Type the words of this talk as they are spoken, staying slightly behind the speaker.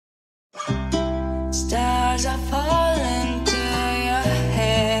Stars are falling to your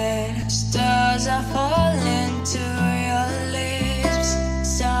head, stars are falling to your lips,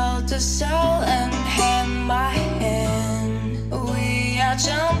 soul to soul and hand by hand. We are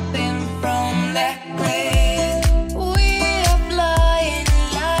jumping from the cliff, we are flying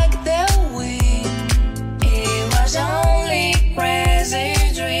like the wind. It was only crazy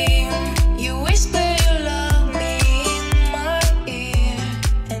dream. You whisper you love me in my ear,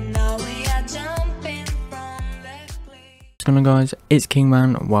 and now we are jumping from the cliff. What's going on, guys? It's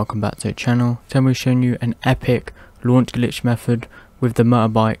Kingman. Welcome back to the channel. Today we're showing you an epic launch glitch method with the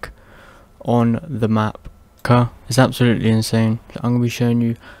motorbike on the map RUKA. It's absolutely insane. I'm going to be showing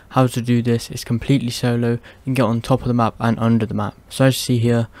you how to do this. It's completely solo. You can get on top of the map and under the map. So as you see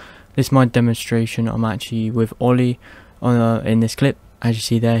here, this is my demonstration. I'm actually with Ollie on in this clip. As you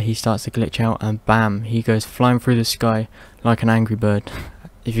see there, he starts to glitch out and bam, he goes flying through the sky like an angry bird,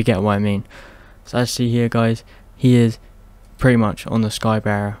 if you get what I mean. So as you see here, guys, he is pretty much on the sky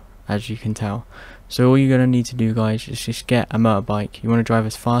barrier, as you can tell. So all you're going to need to do, guys, is just get a motorbike. You want to drive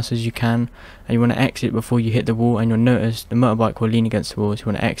as fast as you can, and you want to exit before you hit the wall, and you'll notice the motorbike will lean against the wall. So you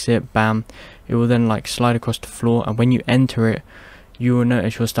want to exit, bam, it will then like slide across the floor, and when you enter it, you will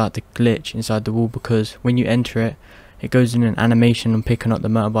notice you'll start to glitch inside the wall, because when you enter it, it goes in an animation on picking up the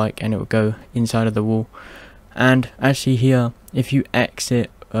motorbike and it will go inside of the wall. And actually here, if you exit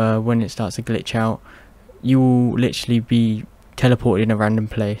when it starts to glitch out, you will literally be teleported in a random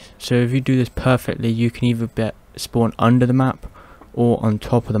place. So if you do this perfectly, you can either spawn under the map or on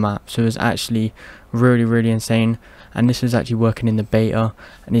top of the map. So it's actually really insane, and this is actually working in the beta,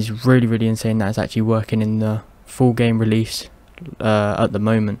 and it's really insane that it's actually working in the full game release at the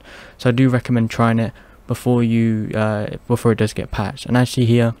moment. So I do recommend trying it before it does get patched. And actually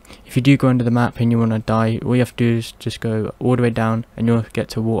here, if you do go under the map and you want to die, all you have to do is just go all the way down and you'll get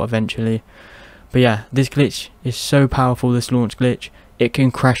to water eventually. But yeah, this glitch is so powerful, this launch glitch, it can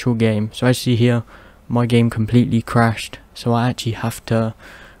crash your game. So as you see here, my game completely crashed, so I actually have to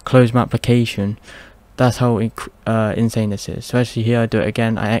close my application. That's how insane this is. So as you see here, I do it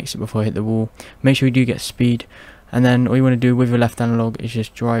again, I exit before I hit the wall. Make sure you do get speed, and then all you want to do with your left analog is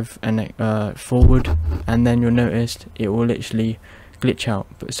just drive and forward, and then you'll notice it will literally glitch out.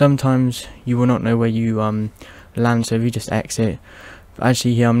 But sometimes you will not know where you land, so if you just exit. But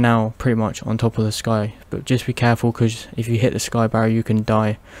actually here I'm now pretty much on top of the sky, but just be careful, because if you hit the sky barrier you can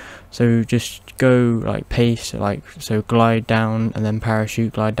die. So just go like pace, like so glide down and then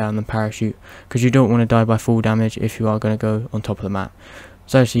parachute, glide down and parachute, because you don't want to die by full damage if you are going to go on top of the map.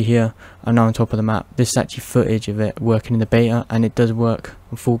 So actually here I'm now on top of the map. This is actually footage of it working in the beta, and it does work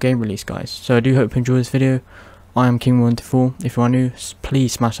on full game release, guys. So I do hope you enjoy this video. I am King124. If you are new,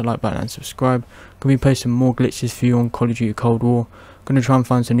 please smash the like button and subscribe. Gonna be posting more glitches for you on Call of Duty Cold War. Gonna try and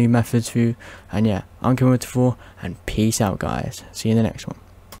find some new methods for you. And yeah, I'm King124, and peace out, guys. See you in the next one.